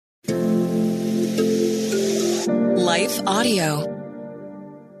Life Audio.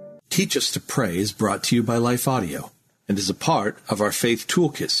 Teach Us to Pray is brought to you by Life Audio and is a part of our Faith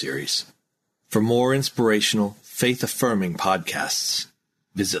Toolkit series. For more inspirational, faith-affirming podcasts,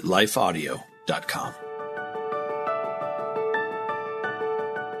 visit lifeaudio.com.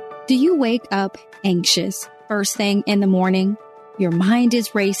 Do you wake up anxious first thing in the morning? Your mind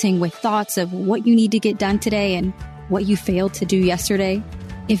is racing with thoughts of what you need to get done today and what you failed to do yesterday.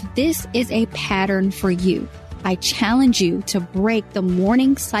 If this is a pattern for you, I challenge you to break the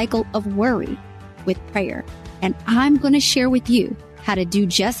morning cycle of worry with prayer. And I'm going to share with you how to do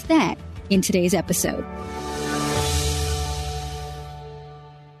just that in today's episode.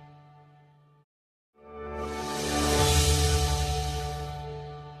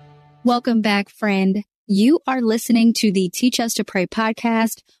 Welcome back, friend. You are listening to the Teach Us to Pray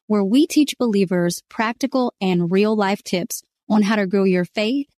podcast, where we teach believers practical and real life tips on how to grow your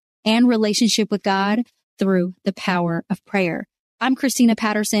faith and relationship with God through the power of prayer. I'm Christina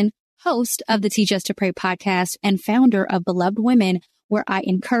Patterson, host of the Teach Us to Pray podcast and founder of Beloved Women, where I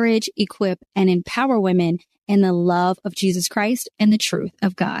encourage, equip, and empower women in the love of Jesus Christ and the truth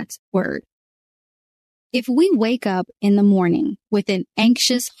of God's word. If we wake up in the morning with an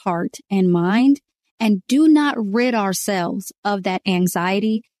anxious heart and mind and do not rid ourselves of that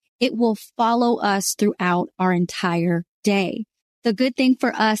anxiety, it will follow us throughout our entire day. The good thing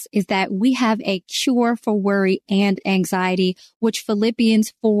for us is that we have a cure for worry and anxiety, which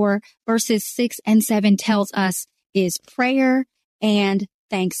Philippians 4 verses 6 and 7 tells us is prayer and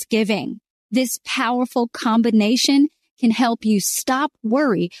thanksgiving. This powerful combination can help you stop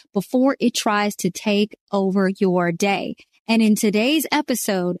worry before it tries to take over your day. And in today's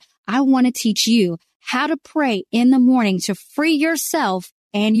episode, I want to teach you how to pray in the morning to free yourself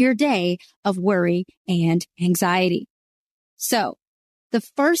and your day of worry and anxiety. So the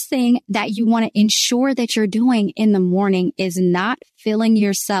first thing that you want to ensure that you're doing in the morning is not filling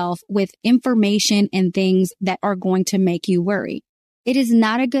yourself with information and things that are going to make you worry. It is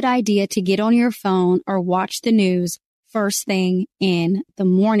not a good idea to get on your phone or watch the news first thing in the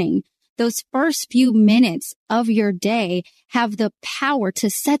morning. Those first few minutes of your day have the power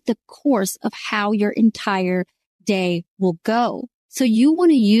to set the course of how your entire day will go. So you want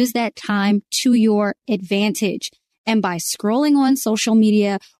to use that time to your advantage. And by scrolling on social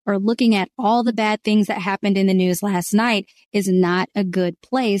media or looking at all the bad things that happened in the news last night is not a good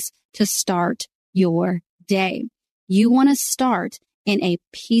place to start your day. You want to start in a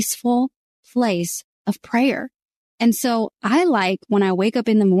peaceful place of prayer. And so I like when I wake up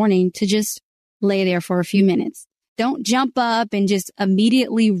in the morning to just lay there for a few minutes. Don't jump up and just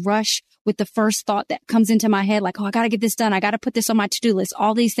immediately rush with the first thought that comes into my head, like, oh, I got to get this done. I got to put this on my to-do list,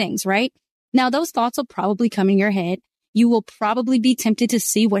 all these things, right? Now, those thoughts will probably come in your head. You will probably be tempted to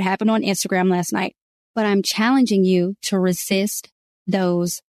see what happened on Instagram last night, but I'm challenging you to resist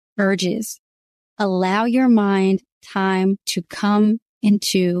those urges. Allow your mind time to come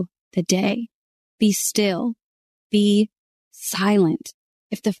into the day. Be still. Be silent.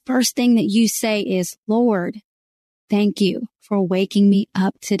 If the first thing that you say is, Lord, thank you for waking me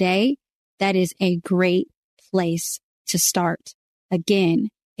up today, that is a great place to start. Again,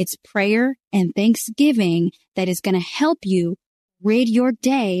 it's prayer and thanksgiving that is going to help you rid your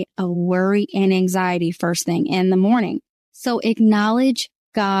day of worry and anxiety first thing in the morning. So acknowledge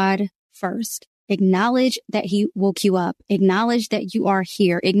God first. Acknowledge that He woke you up. Acknowledge that you are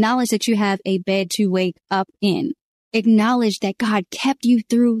here. Acknowledge that you have a bed to wake up in. Acknowledge that God kept you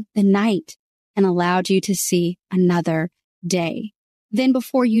through the night and allowed you to see another day. Then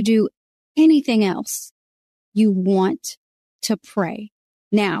before you do anything else, you want to pray.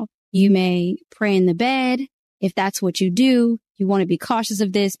 Now, you may pray in the bed. If that's what you do, you want to be cautious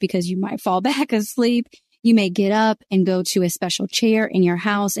of this because you might fall back asleep. You may get up and go to a special chair in your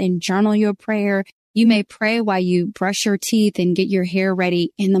house and journal your prayer. You may pray while you brush your teeth and get your hair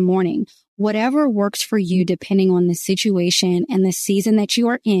ready in the morning. Whatever works for you, depending on the situation and the season that you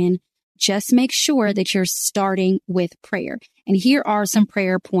are in, just make sure that you're starting with prayer. And here are some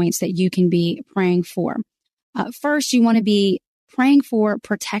prayer points that you can be praying for. First, you want to be praying for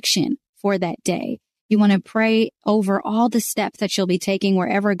protection for that day. You want to pray over all the steps that you'll be taking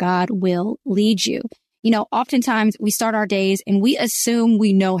wherever God will lead you. You know, oftentimes we start our days and we assume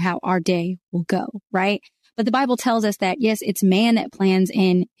we know how our day will go, right? But the Bible tells us that, yes, it's man that plans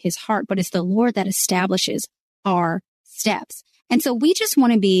in his heart, but it's the Lord that establishes our steps. And so we just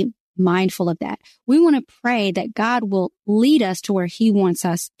want to be mindful of that. We want to pray that God will lead us to where He wants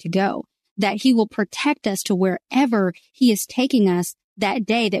us to go, that He will protect us to wherever He is taking us that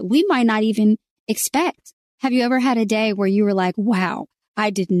day that we might not even expect. Have you ever had a day where you were like, wow, I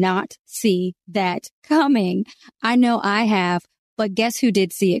did not see that coming. I know I have, but guess who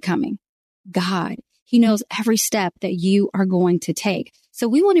did see it coming? God. He knows every step that you are going to take. So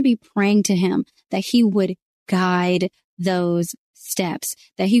we want to be praying to him that he would guide those steps,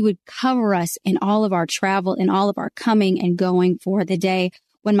 that he would cover us in all of our travel, in all of our coming and going for the day.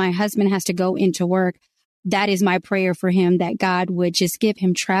 When my husband has to go into work, that is my prayer for him, that God would just give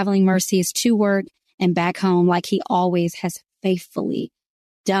him traveling mercies to work and back home like he always has faithfully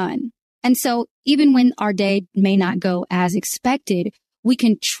done. And so even when our day may not go as expected, we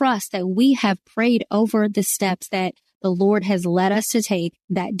can trust that we have prayed over the steps that the Lord has led us to take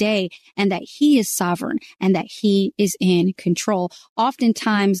that day, and that he is sovereign and that he is in control.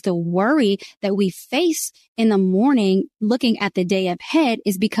 Oftentimes the worry that we face in the morning looking at the day ahead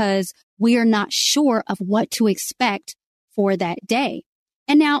is because we are not sure of what to expect for that day.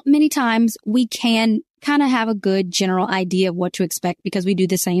 And now many times we can kind of have a good general idea of what to expect because we do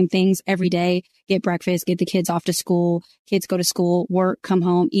the same things every day. Get breakfast, get the kids off to school, kids go to school, work, come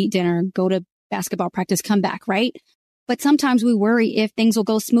home, eat dinner, go to basketball practice, come back, right? But sometimes we worry if things will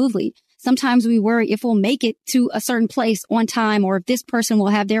go smoothly. Sometimes we worry if we'll make it to a certain place on time or if this person will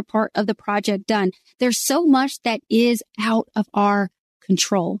have their part of the project done. There's so much that is out of our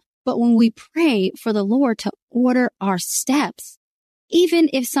control. But when we pray for the Lord to order our steps, even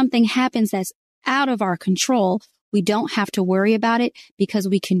if something happens that's out of our control, we don't have to worry about it because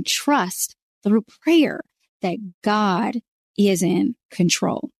we can trust through prayer that God is in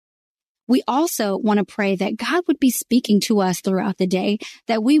control. We also want to pray that God would be speaking to us throughout the day,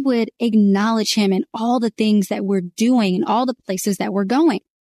 that we would acknowledge him in all the things that we're doing and all the places that we're going.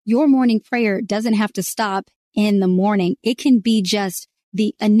 Your morning prayer doesn't have to stop in the morning. It can be just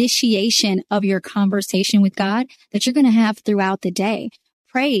the initiation of your conversation with God that you're going to have throughout the day.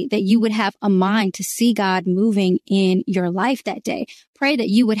 Pray that you would have a mind to see God moving in your life that day. Pray that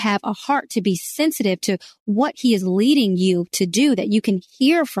you would have a heart to be sensitive to what he is leading you to do, that you can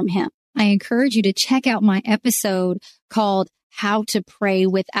hear from him. I encourage you to check out my episode called How to Pray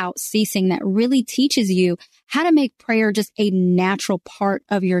Without Ceasing that really teaches you how to make prayer just a natural part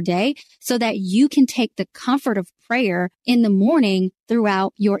of your day so that you can take the comfort of prayer in the morning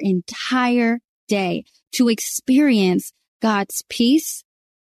throughout your entire day to experience God's peace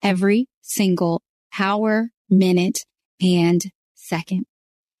every single hour, minute, and second.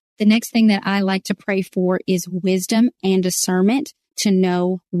 The next thing that I like to pray for is wisdom and discernment to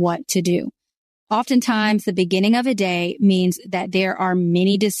know what to do. Oftentimes, the beginning of a day means that there are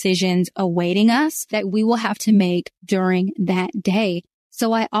many decisions awaiting us that we will have to make during that day.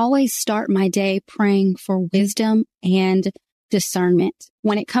 So I always start my day praying for wisdom and discernment.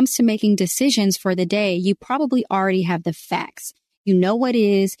 When it comes to making decisions for the day, you probably already have the facts. You know what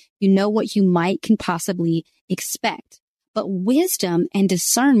is, you know what you can possibly expect. But wisdom and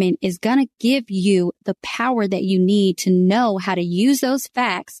discernment is going to give you the power that you need to know how to use those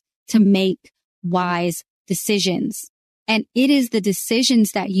facts to make wise decisions. And it is the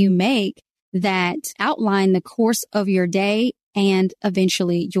decisions that you make that outline the course of your day and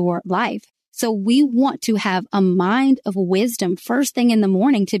eventually your life. So we want to have a mind of wisdom first thing in the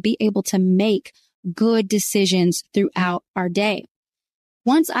morning to be able to make good decisions throughout our day.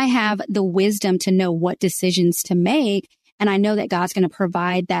 Once I have the wisdom to know what decisions to make, and I know that God's going to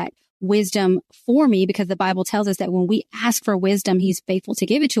provide that wisdom for me because the Bible tells us that when we ask for wisdom, he's faithful to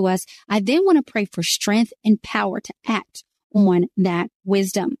give it to us. I then want to pray for strength and power to act on that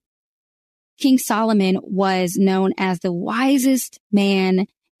wisdom. King Solomon was known as the wisest man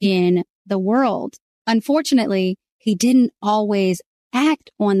in the world. Unfortunately, he didn't always act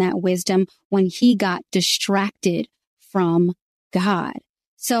on that wisdom when he got distracted from God.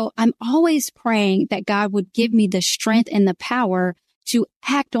 So I'm always praying that God would give me the strength and the power to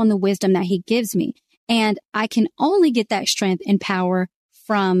act on the wisdom that he gives me. And I can only get that strength and power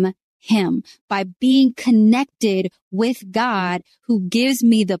from him by being connected with God, who gives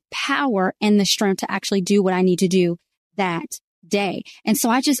me the power and the strength to actually do what I need to do that day. And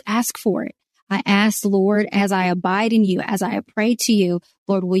so I just ask for it. I ask, Lord, as I abide in you, as I pray to you,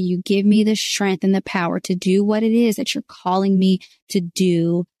 Lord, will you give me the strength and the power to do what it is that you're calling me to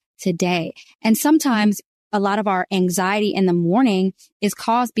do today? And sometimes a lot of our anxiety in the morning is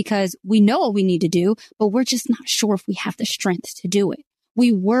caused because we know what we need to do, but we're just not sure if we have the strength to do it.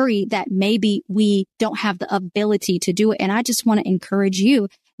 We worry that maybe we don't have the ability to do it. And I just want to encourage you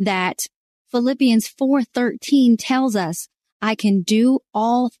that Philippians 4:13 tells us, I can do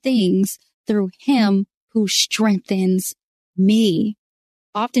all things through him who strengthens me.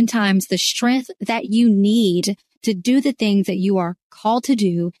 Oftentimes, the strength that you need to do the things that you are called to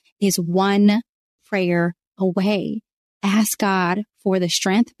do is one prayer away. ask God for the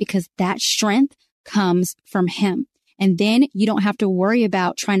strength, because that strength comes from Him. And then you don't have to worry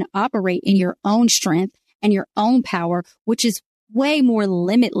about trying to operate in your own strength and your own power, which is way more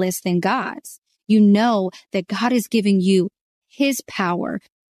limitless than God's. You know that God is giving you His power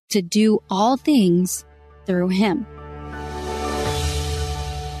to do all things through Him.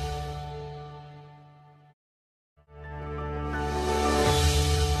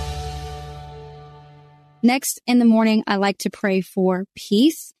 Next, in the morning, I like to pray for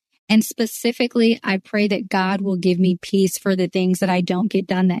peace. And specifically, I pray that God will give me peace for the things that I don't get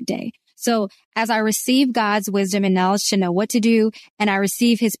done that day. So as I receive God's wisdom and knowledge to know what to do, and I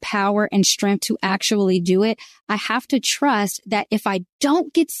receive His power and strength to actually do it, I have to trust that if I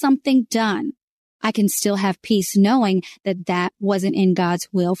don't get something done, I can still have peace knowing that that wasn't in God's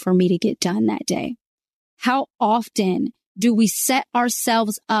will for me to get done that day. How often do we set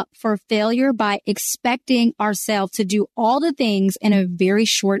ourselves up for failure by expecting ourselves to do all the things in a very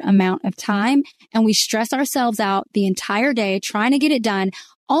short amount of time? And we stress ourselves out the entire day trying to get it done,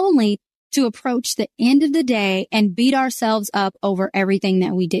 only to approach the end of the day and beat ourselves up over everything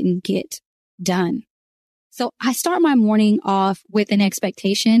that we didn't get done. So I start my morning off with an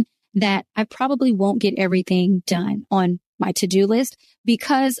expectation that I probably won't get everything done on my to-do list,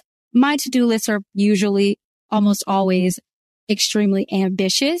 because my to-do lists are usually almost always extremely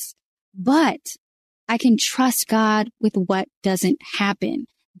ambitious, but I can trust God with what doesn't happen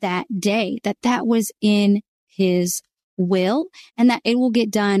that day, that was in His will, and that it will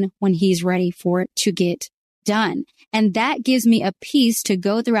get done when He's ready for it to get done. And that gives me a peace to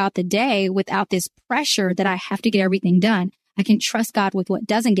go throughout the day without this pressure that I have to get everything done. I can trust God with what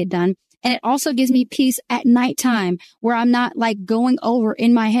doesn't get done. And it also gives me peace at nighttime, where I'm not like going over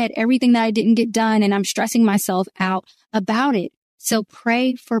in my head everything that I didn't get done and I'm stressing myself out about it. So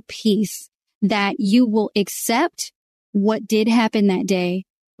pray for peace, that you will accept what did happen that day,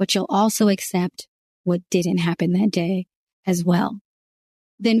 but you'll also accept what didn't happen that day as well.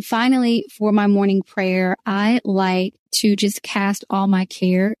 Then finally, for my morning prayer, I like to just cast all my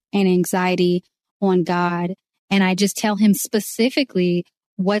care and anxiety on God. And I just tell Him specifically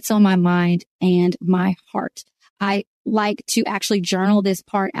what's on my mind and my heart. I like to actually journal this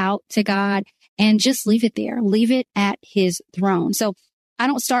part out to God and just leave it there, leave it at His throne. So I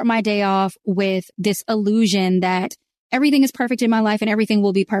don't start my day off with this illusion that everything is perfect in my life and everything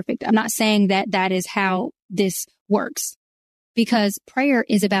will be perfect. I'm not saying that that is how this works, because prayer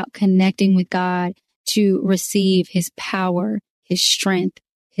is about connecting with God to receive His power, His strength,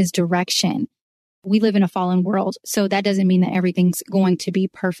 His direction. We live in a fallen world, so that doesn't mean that everything's going to be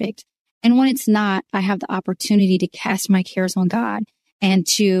perfect. And when it's not, I have the opportunity to cast my cares on God and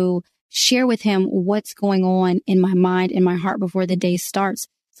to share with Him what's going on in my mind and my heart before the day starts,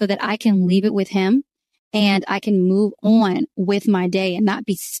 so that I can leave it with Him and I can move on with my day and not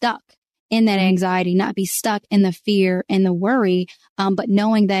be stuck in that anxiety, not be stuck in the fear and the worry, but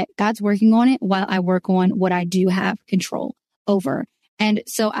knowing that God's working on it while I work on what I do have control over. And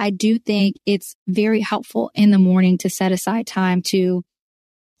so I do think it's very helpful in the morning to set aside time to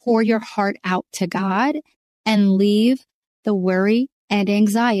pour your heart out to God and leave the worry and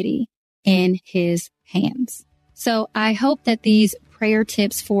anxiety in His hands. So I hope that these prayer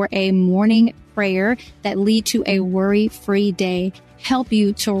tips for a morning prayer that lead to a worry-free day help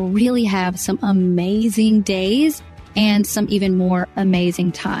you to really have some amazing days and some even more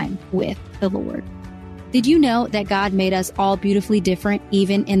amazing time with the Lord. Did you know that God made us all beautifully different,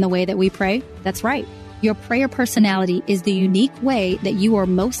 even in the way that we pray? That's right. Your prayer personality is the unique way that you are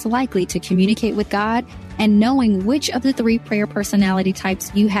most likely to communicate with God, and knowing which of the 3 prayer personality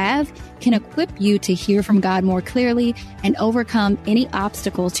types you have can equip you to hear from God more clearly and overcome any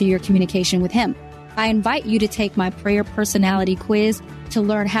obstacles to your communication with Him. I invite you to take my prayer personality quiz to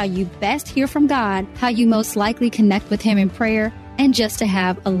learn how you best hear from God, how you most likely connect with Him in prayer, and just to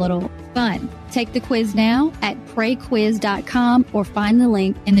have a little fun. Take the quiz now at prayquiz.com or find the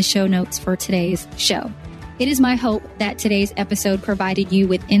link in the show notes for today's show. It is my hope that today's episode provided you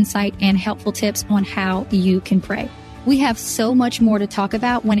with insight and helpful tips on how you can pray. We have so much more to talk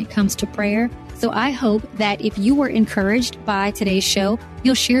about when it comes to prayer, so I hope that if you were encouraged by today's show,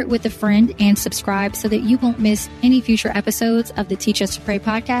 you'll share it with a friend and subscribe so that you won't miss any future episodes of the Teach Us to Pray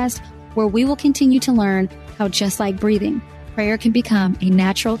podcast, where we will continue to learn how, just like breathing, prayer can become a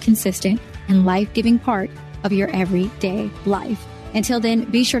natural, consistent, and life-giving part of your everyday life. Until then,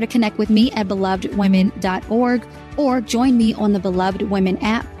 be sure to connect with me at belovedwomen.org or join me on the Beloved Women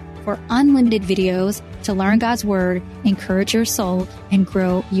app for unlimited videos to learn God's Word, encourage your soul, and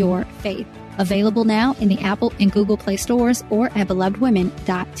grow your faith. Available now in the Apple and Google Play stores or at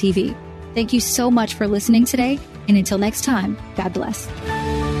belovedwomen.tv. Thank you so much for listening today, And until next time, God bless.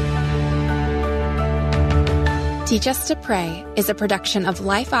 Teach Us to Pray is a production of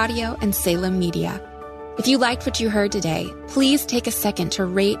Life Audio and Salem Media. If you liked what you heard today, please take a second to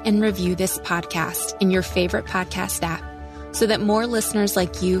rate and review this podcast in your favorite podcast app so that more listeners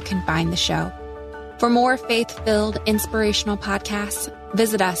like you can find the show. For more faith-filled, inspirational podcasts,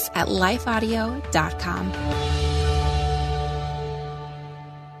 visit us at lifeaudio.com.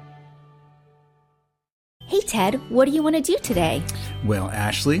 Hey, Ted, what do you want to do today? Well,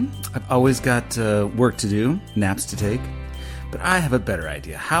 Ashley, I've always got work to do, naps to take, but I have a better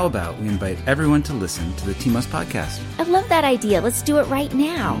idea. How about we invite everyone to listen to the Team Us podcast? I love that idea. Let's do it right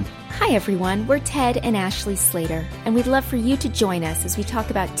now. Hi, everyone. We're Ted and Ashley Slater, and we'd love for you to join us as we talk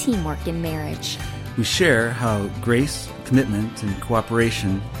about teamwork in marriage. We share how grace, commitment, and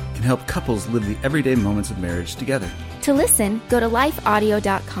cooperation can help couples live the everyday moments of marriage together. To listen, go to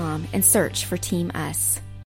lifeaudio.com and search for Team Us.